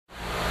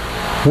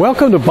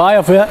Welcome to Buy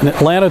a Vet in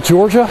Atlanta,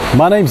 Georgia.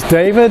 My name's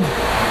David.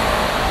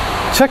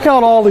 Check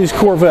out all these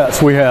Corvettes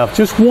we have.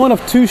 Just one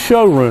of two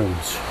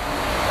showrooms.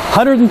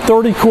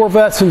 130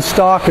 Corvettes in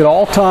stock at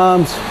all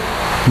times.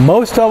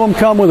 Most of them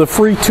come with a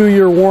free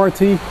 2-year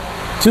warranty.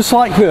 Just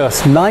like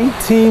this,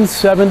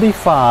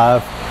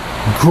 1975.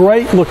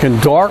 Great looking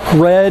dark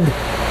red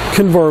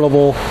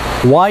convertible,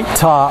 white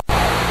top,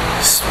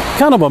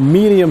 kind of a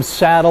medium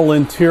saddle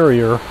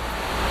interior.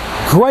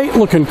 Great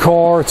looking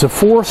car. It's a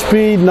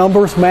 4-speed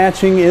numbers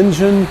matching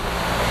engine.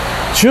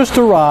 Just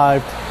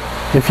arrived.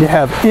 If you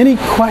have any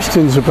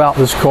questions about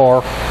this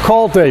car,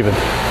 call David.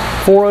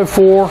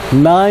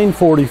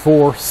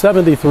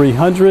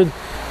 404-944-7300.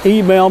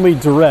 Email me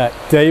direct,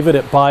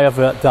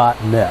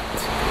 david@buyavet.net.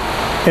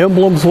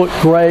 Emblems look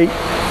great.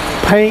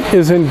 Paint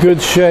is in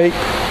good shape.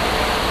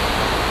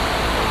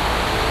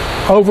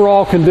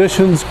 Overall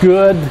condition's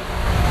good.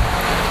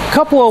 A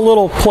couple of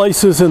little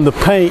places in the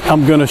paint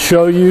I'm going to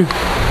show you.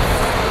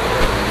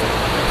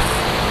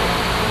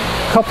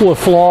 Couple of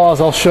flaws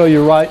I'll show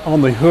you right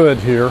on the hood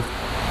here.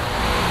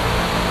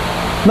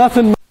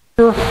 Nothing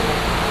major.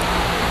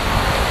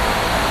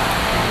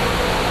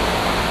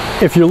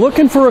 If you're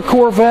looking for a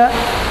Corvette,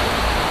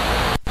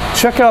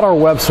 check out our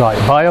website,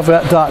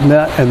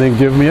 buyavet.net, and then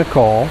give me a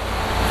call.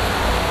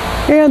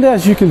 And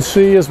as you can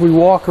see, as we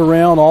walk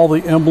around, all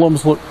the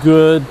emblems look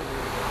good.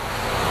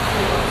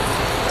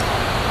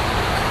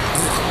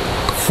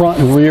 Front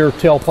and rear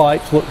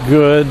tailpipes look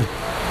good.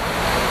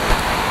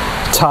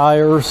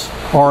 Tires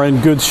are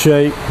in good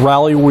shape,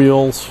 rally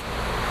wheels,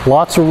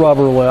 lots of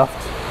rubber left.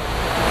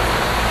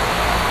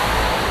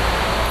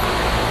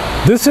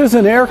 This is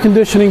an air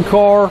conditioning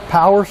car,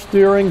 power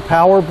steering,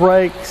 power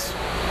brakes,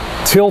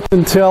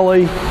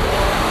 tilt-n-tele,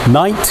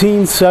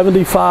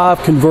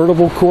 1975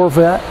 convertible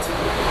Corvette.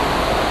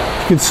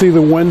 You can see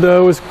the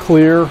window is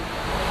clear,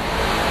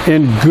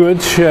 in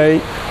good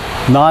shape,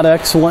 not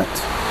excellent.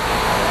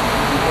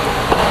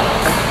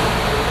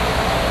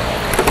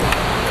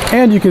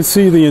 And you can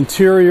see the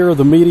interior,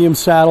 the medium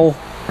saddle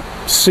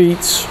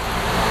seats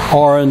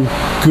are in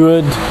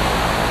good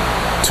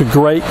to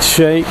great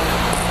shape.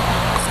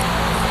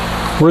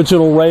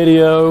 Original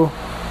radio.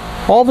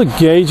 All the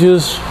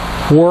gauges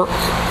work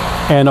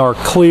and are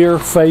clear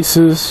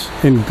faces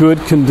in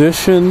good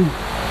condition.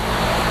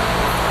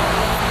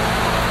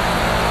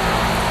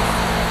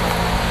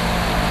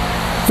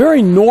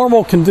 Very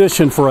normal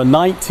condition for a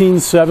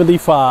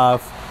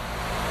 1975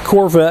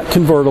 Corvette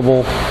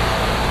convertible.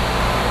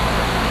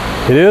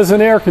 It is an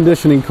air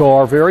conditioning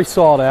car, very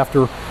sought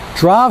after.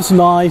 Drives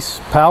nice,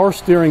 power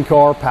steering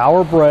car,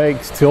 power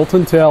brakes,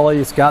 tilt-n-tele.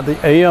 It's got the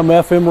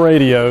AM/FM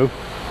radio.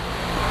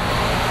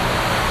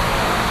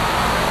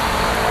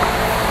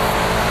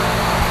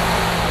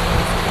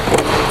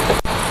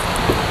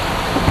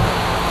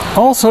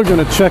 Also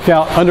going to check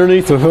out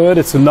underneath the hood.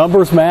 It's a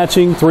numbers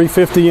matching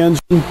 350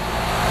 engine.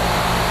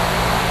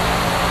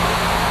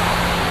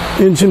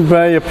 Engine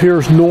bay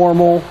appears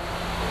normal.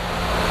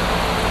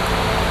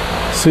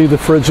 See the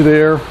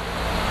Frigidaire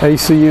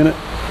AC unit,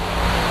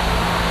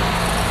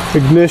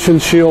 ignition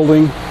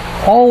shielding,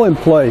 all in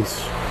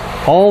place,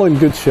 all in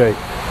good shape.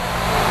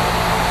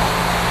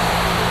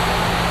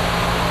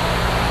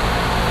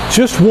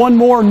 Just one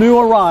more new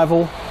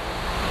arrival,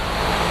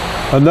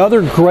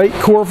 another great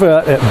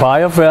Corvette at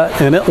Buy a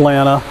Vet in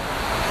Atlanta.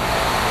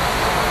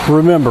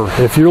 Remember,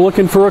 if you're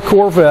looking for a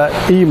Corvette,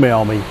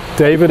 email me,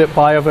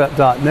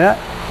 david@buyavet.net,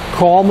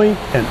 call me,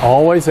 and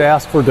always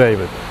ask for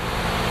David.